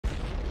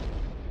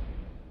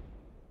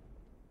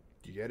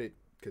get it?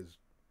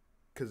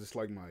 Cause it's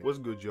like my, what's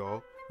good,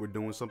 y'all? We're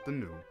doing something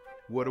new.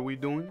 What are we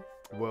doing?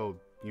 Well,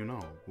 you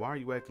know. Why are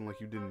you acting like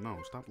you didn't know?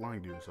 Stop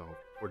lying to yourself.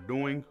 We're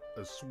doing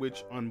a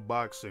Switch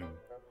unboxing.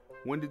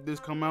 When did this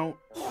come out?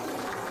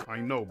 I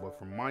know, but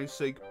for my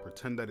sake,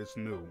 pretend that it's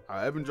new.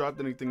 I haven't dropped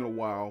anything in a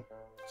while,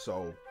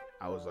 so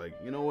I was like,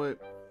 you know what?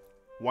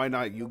 Why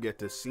not you get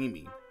to see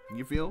me?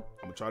 You feel?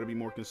 I'm gonna try to be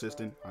more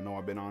consistent. I know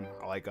I've been on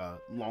like a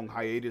long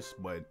hiatus,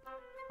 but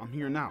I'm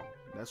here now.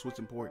 That's what's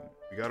important.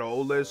 We got an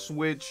OLED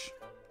Switch.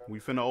 We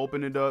finna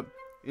open it up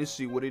and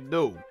see what it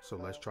do. So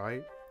let's try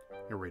it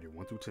and rate it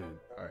 1 through 10.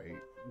 All right,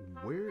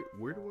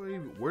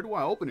 where do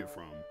I open it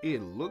from?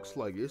 It looks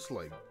like it's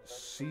like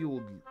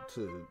sealed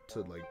to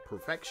like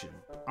perfection.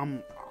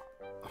 I'm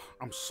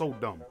so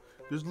dumb.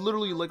 There's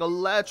literally like a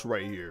latch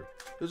right here.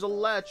 There's a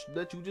latch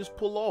that you just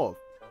pull off.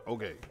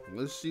 Okay,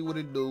 let's see what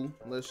it do.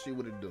 Let's see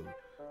what it do.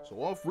 So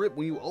off rip,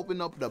 when you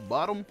open up the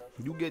bottom,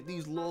 you get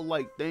these little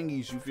like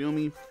thingies, you feel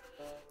me?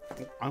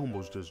 I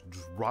almost just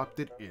dropped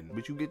it in,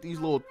 but you get these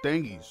little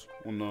thingies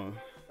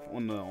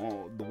on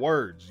the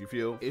words, you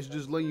feel? It's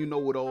just letting you know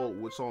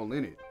what's all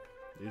in it.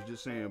 It's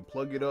just saying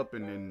plug it up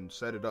and then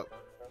set it up.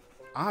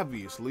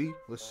 Obviously,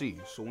 let's see.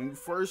 So when you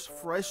first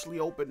freshly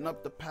open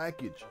up the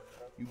package,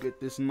 you get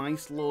this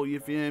nice little, you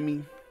feel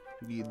me?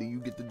 You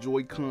get the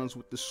Joy-Cons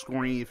with the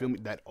screen, you feel me?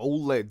 That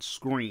OLED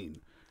screen.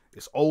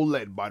 It's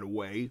OLED, by the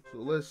way. So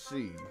let's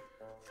see.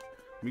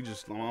 I'm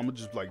gonna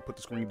just like put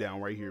the screen down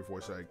right here for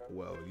a sec.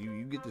 Well,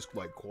 you get this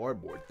like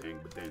cardboard thing,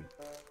 but then,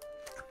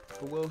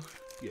 oh, well,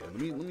 yeah. Let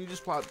me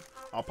just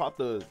I'll pop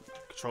the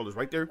controllers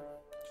right there.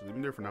 So leave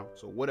them there for now.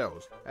 So what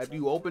else? After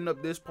you open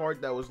up this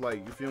part that was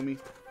like, you feel me?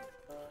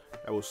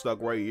 That was stuck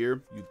right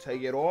here. You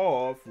take it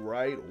off,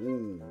 right?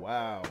 Ooh,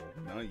 wow,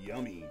 not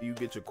yummy. You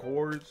get your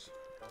cords.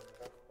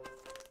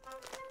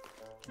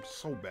 I'm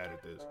so bad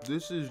at this.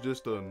 This is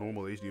just a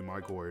normal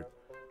HDMI cord.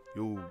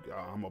 I'm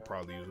gonna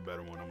probably use a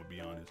better one, I'm gonna be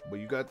honest. But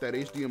you got that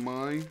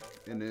HDMI,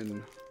 and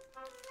then,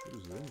 what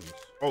is this?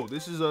 Oh,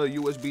 this is a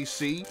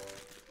USB-C.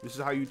 This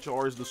is how you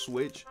charge the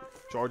Switch.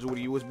 Charge it with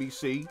a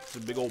USB-C. It's a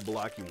big old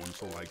blocky one,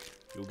 so like,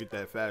 you'll get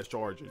that fast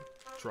charging,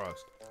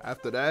 trust.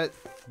 After that,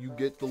 you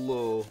get the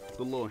little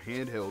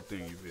handheld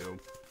thing, you feel?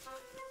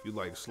 You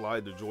like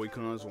slide the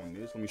Joy-Cons on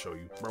this. Let me show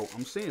you. Bro,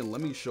 I'm saying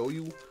let me show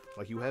you,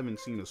 like you haven't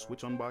seen a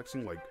Switch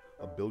unboxing like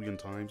a billion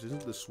times.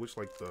 Isn't the Switch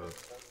like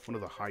one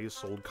of the highest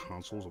sold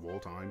consoles of all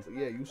time? But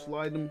yeah, you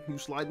slide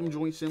them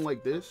joints in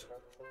like this,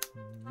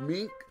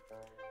 mink,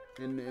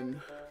 and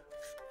then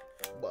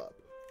bop.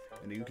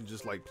 And then you can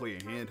just like play a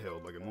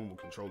handheld like a normal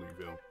controller,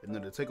 you feel? And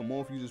then to take them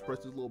off, you just press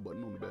this little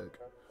button on the back,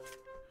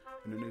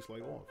 and then they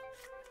slide off.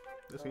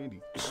 That's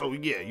handy. So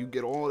yeah, you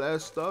get all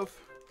that stuff.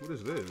 What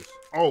is this?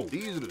 Oh,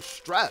 these are the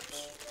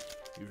straps.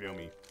 You feel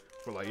me?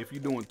 For like if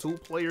you're doing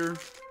 2-player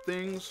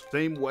things,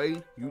 same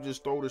way, you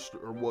just throw this,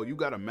 or well, you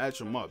gotta match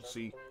them up.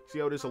 See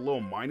how there's a little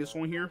minus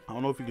on here? I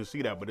don't know if you can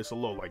see that, but it's a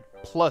little like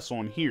plus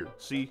on here.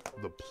 See,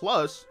 the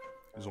plus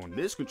is on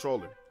this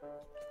controller.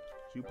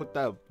 So you put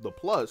the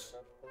plus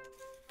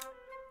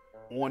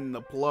on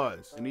the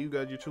plus, and then you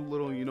got your 2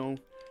 little, you know,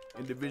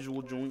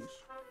 individual joints.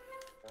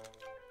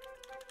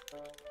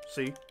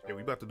 See, hey,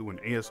 we about to do an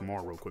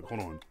ASMR real quick.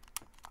 Hold on.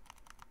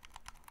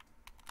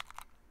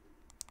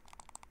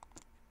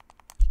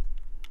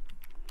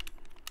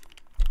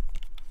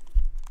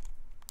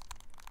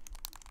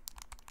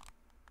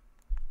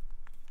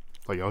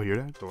 Like, y'all hear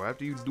that? So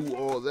after you do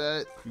all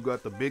that, you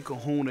got the big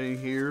kahuna in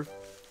here,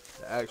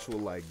 the actual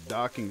like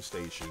docking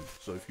station.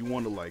 So if you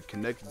want to like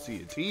connect it to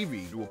your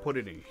TV, you will put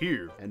it in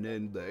here. And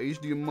then the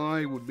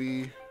HDMI would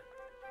be,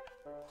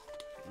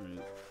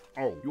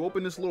 oh, you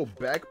open this little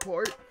back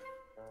part.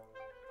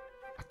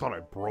 I thought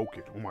I broke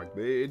it. Oh my,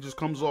 it just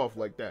comes off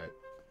like that.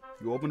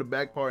 You open the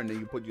back part and then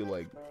you put your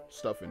like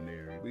stuff in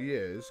there. But yeah,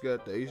 it's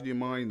got the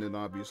HDMI and then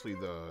obviously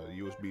the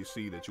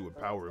USB-C that you would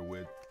power it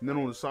with. And then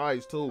on the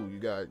sides too, you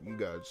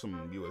got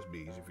some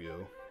USBs if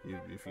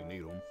you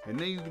need them. And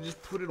then you can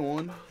just put it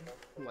on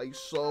like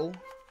so.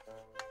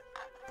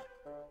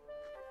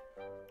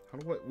 How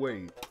do I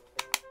wait?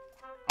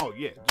 Oh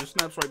yeah, just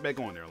snaps right back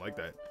on there like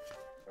that.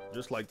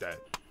 Just like that.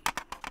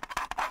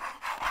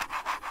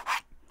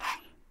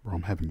 Bro,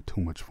 I'm having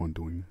too much fun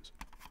doing this.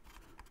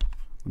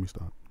 Let me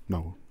stop.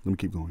 No, let me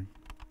keep going.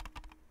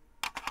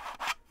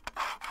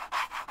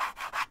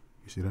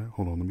 You see that?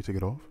 Hold on, let me take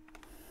it off.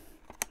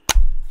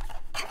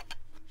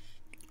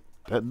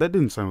 That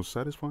didn't sound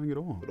satisfying at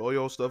all. But all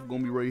y'all stuff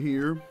gonna be right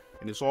here,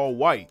 and it's all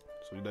white,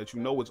 so that you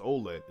know it's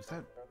OLED. Is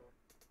that?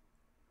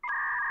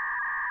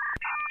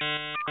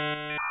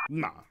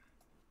 Nah.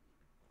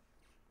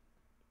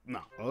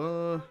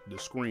 The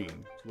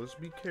screen. So let's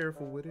be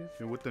careful with it.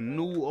 And with the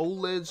new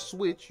OLED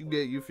Switch, you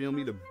get, you feel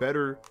me, the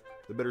better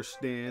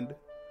stand.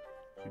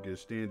 You can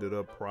stand it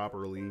up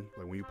properly.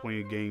 Like when you're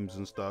playing games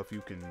and stuff,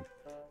 you can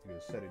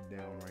set it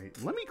down right.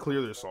 Let me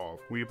clear this off.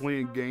 When you're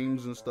playing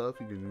games and stuff,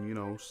 you can, you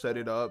know, set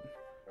it up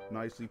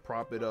nicely,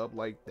 prop it up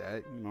like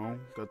that, you know.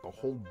 Got the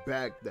whole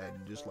back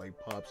that just like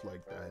pops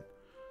like that.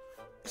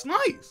 It's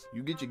nice.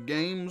 You get your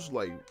games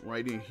like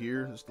right in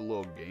here. It's the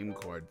little game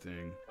card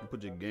thing. You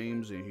put your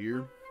games in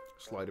here,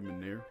 slide them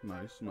in there.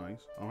 Nice,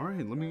 nice. All right,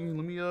 let me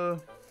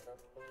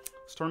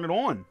let's turn it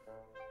on.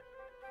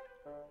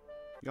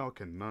 Y'all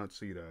cannot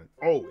see that.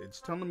 Oh,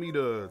 it's telling me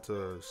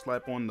to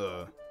slap on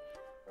the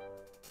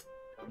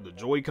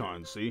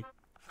Joy-Con, see?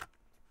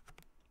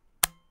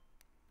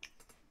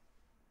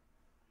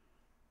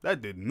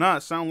 That did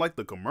not sound like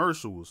the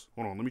commercials.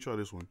 Hold on, let me try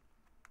this one.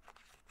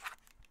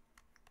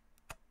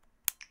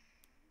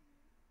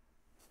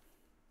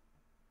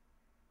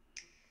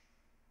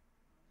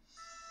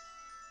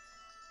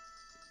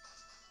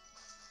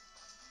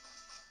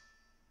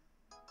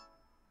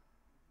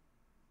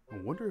 I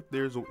wonder if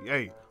there's a...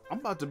 Hey, I'm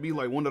about to be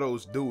like one of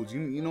those dudes. You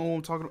know what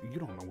I'm talking about? You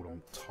don't know what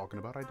I'm talking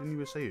about. I didn't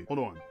even say it. Hold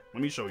on.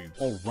 Let me show you.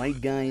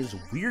 Alright guys,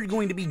 we're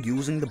going to be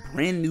using the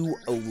brand new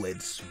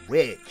OLED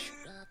Switch.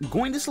 I'm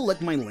going to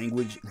select my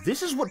language.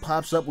 This is what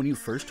pops up when you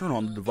first turn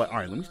on the device.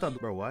 Alright, let me stop.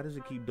 Bro, why does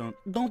it keep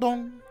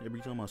dong every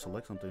time I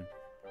select something?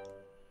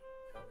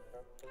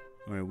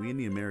 Alright, we in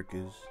the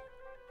Americas.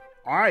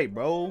 Alright,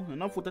 bro.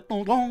 Enough with the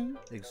dong.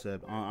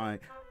 Except,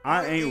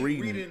 I ain't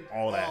reading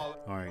all that.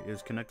 Alright,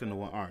 it's connecting to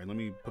one. Alright, let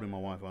me put in my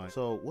Wi-Fi.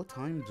 So, what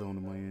time zone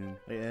am I in?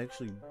 Hey,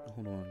 actually,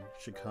 hold on.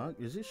 Chicago?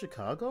 Is it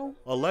Chicago?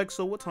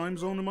 Alexa, what time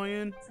zone am I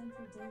in?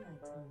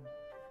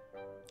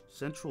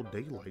 Central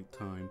Daylight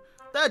Time.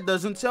 That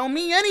doesn't tell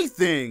me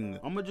anything!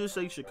 I'm gonna just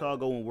say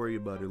Chicago and worry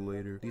about it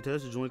later.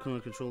 Detach the Joy-Con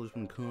controllers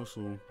from the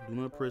console. Do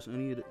not press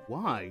any of the...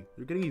 Why?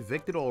 They're getting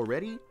evicted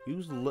already?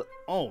 Use the...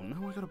 Oh,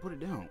 now I gotta put it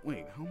down.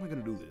 Wait, how am I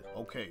gonna do this?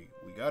 Okay,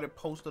 we got it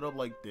posted up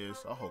like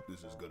this. I hope this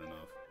is good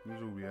enough.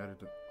 Here's what we added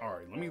to...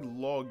 Alright, let me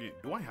log in.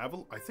 Do I have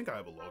a... I think I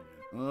have a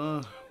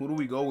login. Who do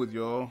we go with,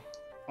 y'all?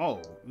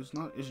 Oh, it's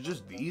not... It's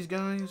just these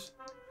guys?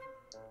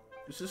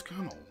 This is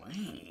kind of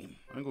lame.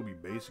 I'm gonna be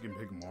basic and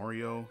pick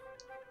Mario.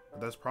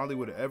 That's probably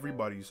what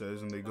everybody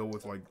says, and they go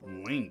with, like,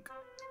 Link.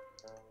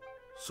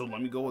 So let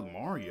me go with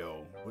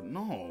Mario. But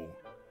no.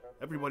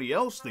 Everybody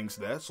else thinks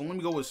that, so let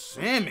me go with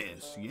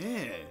Samus.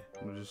 Yeah.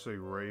 I'm gonna just say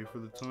Ray for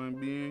the time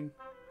being.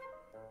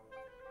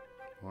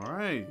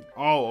 Alright.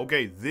 Oh,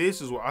 okay. This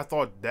is what I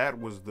thought that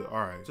was the...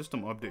 Alright.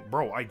 System update.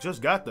 Bro, I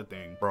just got the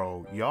thing.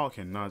 Bro, y'all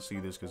cannot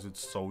see this because it's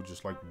so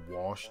just, like,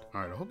 washed.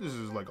 Alright, I hope this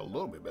is, like, a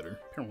little bit better.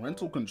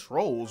 Parental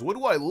controls. What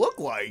do I look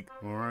like?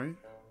 Alright.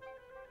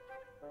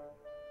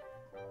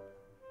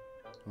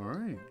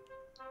 Alright.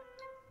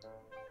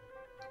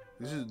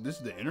 This is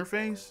the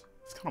interface?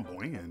 It's kind of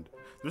bland.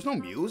 There's no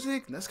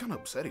music? That's kind of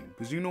upsetting.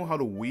 Because you know how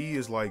the Wii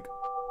is like...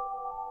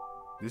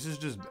 This is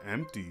just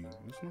empty.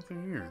 There's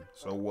nothing here.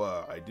 So,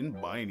 I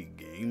didn't buy any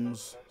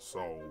games.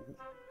 So...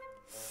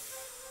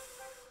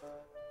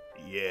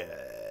 Yeah.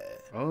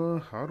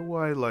 How do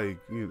I, like...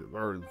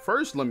 Or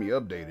first, let me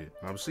update it.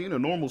 I've seen a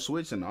normal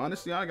Switch, and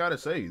honestly, I gotta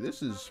say,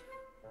 this is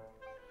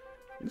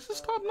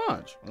top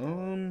notch.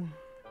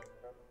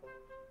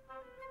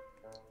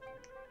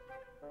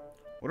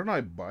 What did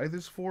I buy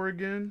this for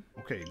again?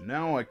 Okay,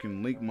 now I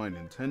can link my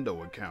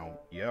Nintendo account.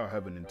 Yeah, I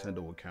have a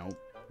Nintendo account.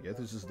 Yeah,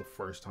 this is the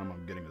first time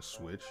I'm getting a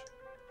Switch.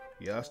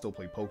 Yeah, I still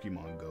play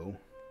Pokemon Go.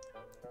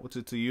 What's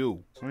it to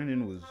you? Sign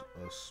in with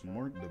a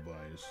smart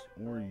device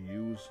or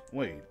use...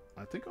 Wait,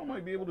 I think I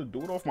might be able to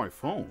do it off my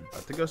phone. I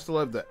think I still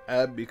have the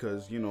app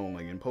because, you know,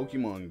 like in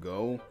Pokemon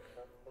Go,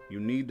 you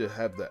need to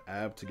have the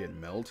app to get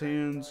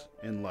Meltans.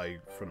 And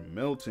like for the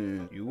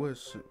Meltan,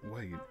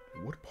 wait,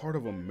 what part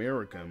of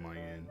America am I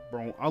in?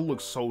 Bro, I look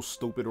so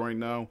stupid right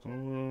now.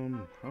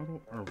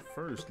 So,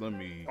 first let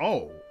me...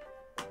 Oh!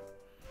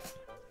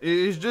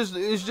 It's just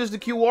the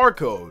QR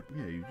code.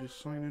 Yeah, you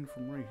just sign in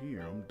from right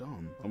here. I'm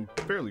dumb. I'm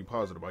fairly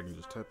positive I can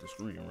just tap the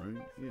screen,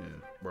 right? Yeah.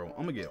 Bro,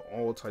 I'm gonna get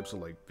all types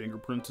of like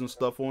fingerprints and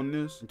stuff on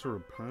this. Enter a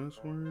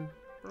password.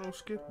 Bro,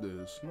 skip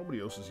this.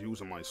 Nobody else is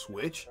using my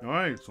Switch.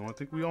 Alright, so I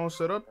think we all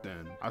set up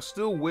then. I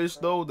still wish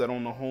though that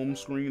on the home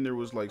screen there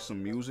was like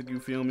some music, you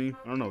feel me?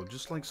 I don't know,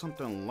 just like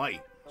something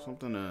light.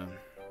 Something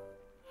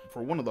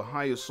for one of the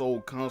highest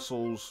sold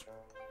consoles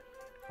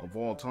of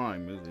all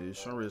time, it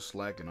sure is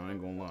slacking, I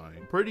ain't gonna lie.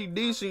 Pretty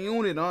decent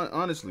unit,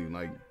 honestly.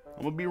 Like,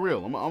 I'm gonna be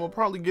real. I'm gonna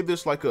probably give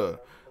this like a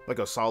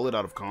solid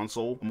out of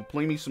console. I'm gonna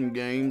play me some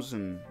games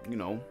and, you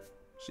know,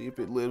 see if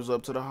it lives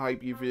up to the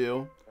hype, you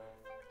feel.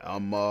 I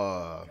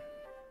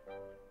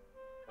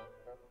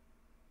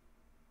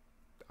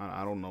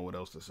don't know what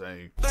else to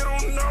say. They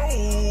don't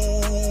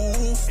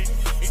know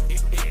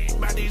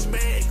about these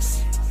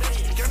bags.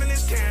 Gunning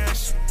this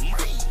cash.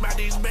 About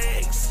these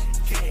bags.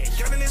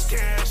 Gunning this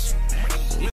cash.